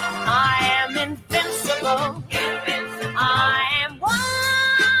 I am invincible. I am woman.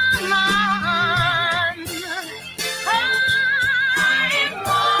 I am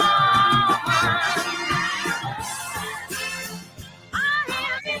woman. I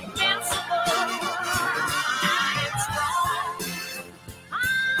am invincible. I am strong. I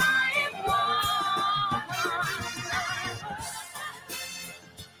am woman.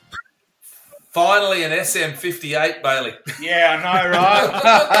 Finally, an SM58, Bailey. Yeah, I know, right?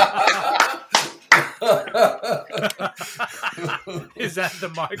 Is that the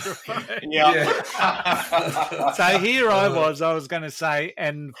microphone? Yeah. So here I was going to say,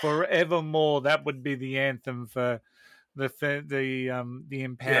 and forevermore, that would be the anthem for the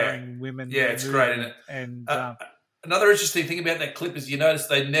empowering women. Yeah, it's great, isn't it? And another interesting thing about that clip is you notice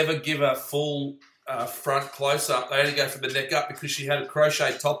they never give a full front close-up. They only go from the neck up because she had a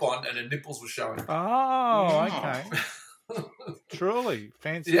crochet top on and her nipples were showing. Oh, okay. Truly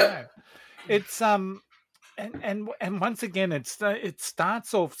fancy. Yep. It's and once again, it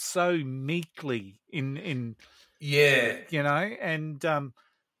starts off so meekly in you know, and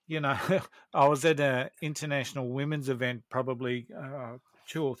you know, I was at an international women's event probably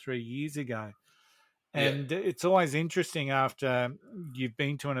 2 or 3 years ago. And it's always interesting after you've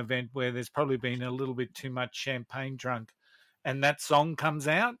been to an event where there's probably been a little bit too much champagne drunk, and that song comes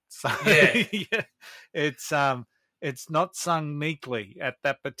out. So it's not sung meekly at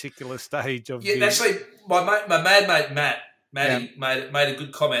that particular stage of. Yeah, actually, my mad mate Matty made a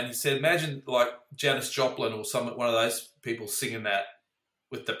good comment. He said, "Imagine like Janis Joplin or one of those people singing that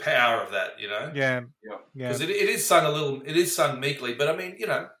with the power of that, you know." Yeah. Because it is sung it is sung meekly, but I mean, you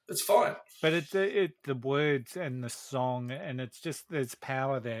know, it's fine. But the words and the song, and it's just there's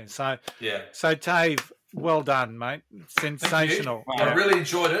power there. So So Tave, well done, mate. Sensational. I really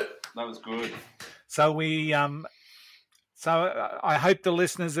enjoyed it. That was good. So I hope the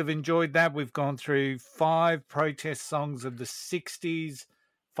listeners have enjoyed that. We've gone through 5 protest songs of the 60s,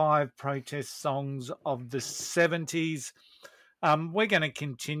 5 protest songs of the 70s. We're going to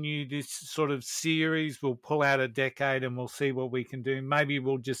continue this sort of series. We'll pull out a decade and we'll see what we can do. Maybe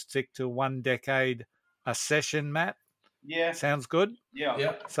we'll just stick to 1 decade a session, Matt. Yeah. Sounds good?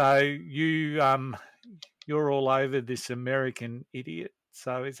 Yeah. So you're all over this American Idiot.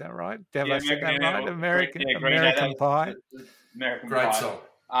 So is that right? Have I said that right? American Pie. American Great Pie. song.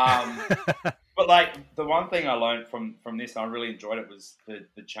 But like the one thing I learned from this, and I really enjoyed it, was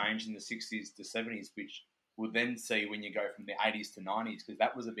the change in the 60s to 70s, which we'll then see when you go from the 80s to 90s, because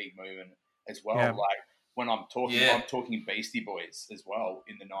that was a big movement as well. Yeah. Like when I'm talking Beastie Boys as well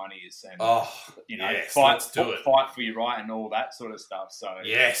in the 90s, and fight for your right and all that sort of stuff. So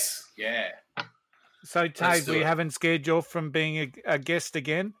yes, yeah. So Tate, we haven't scared you off from being a guest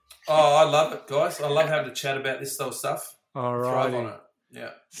again. Oh, I love it, guys. I love having a chat about this sort of stuff. All right, thrive on it.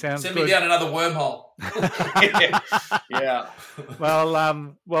 Yeah, sounds Send good. me down another wormhole. Yeah.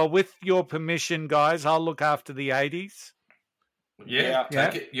 Well, with your permission, guys, I'll look after the 80s. Yeah.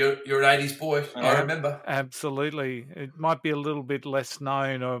 Take it. You're an 80s boy. I remember. Absolutely. It might be a little bit less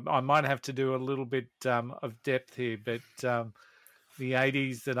known, or I might have to do a little bit of depth here, but the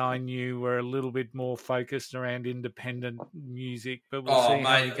 80s that I knew were a little bit more focused around independent music. But we'll see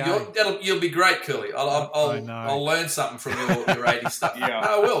how we go. You'll be great, Curly. I'll learn something from your 80s stuff. Yeah.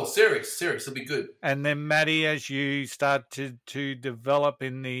 I will. Serious. It'll be good. And then, Matty, as you start to develop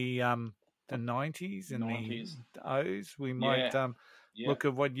in the 90s and the O's, we might look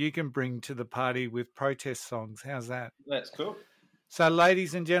at what you can bring to the party with protest songs. How's that? That's cool. So,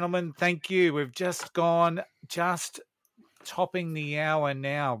 ladies and gentlemen, thank you. We've just gone topping the hour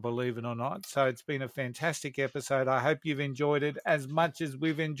now, believe it or not. So it's been a fantastic episode. I hope you've enjoyed it as much as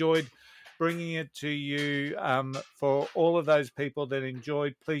we've enjoyed bringing it to you. For all of those people that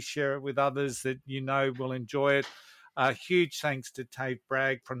enjoyed, please share it with others that you know will enjoy it. Huge thanks to Tate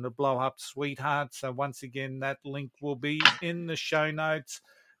Bragg from the Blow Up Sweetheart. So once again, that link will be in the show notes.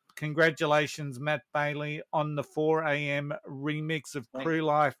 Congratulations, Matt Bailey, on the 4 a.m. remix of Crew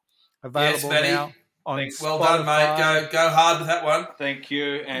Life, available now. Well done, mate. Go hard with that one. Thank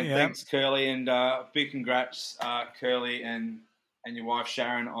you, and thanks, Curly, and big congrats, Curly, and your wife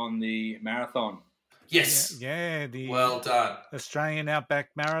Sharon on the marathon. Yes. Yeah. Well done. Australian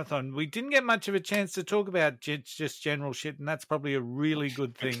Outback Marathon. We didn't get much of a chance to talk about just general shit, and that's probably a really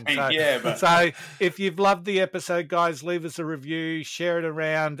good thing. So if you've loved the episode, guys, leave us a review, share it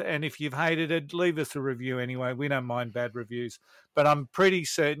around, and if you've hated it, leave us a review anyway. We don't mind bad reviews, but I'm pretty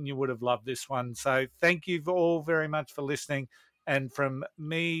certain you would have loved this one. So thank you all very much for listening. And from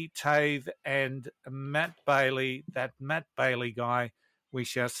me, Tave, and Matt Bailey, that Matt Bailey guy, we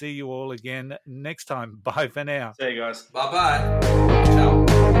shall see you all again next time. Bye for now. See you guys. Bye-bye. Ciao.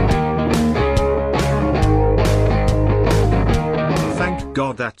 Thank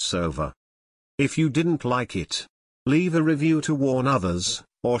God that's over. If you didn't like it, leave a review to warn others,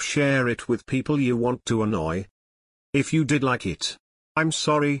 or share it with people you want to annoy. If you did like it, I'm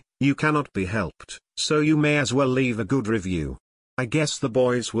sorry, you cannot be helped, so you may as well leave a good review. I guess the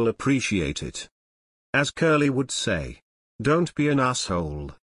boys will appreciate it. As Curly would say, don't be an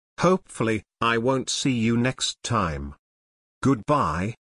asshole. Hopefully, I won't see you next time. Goodbye.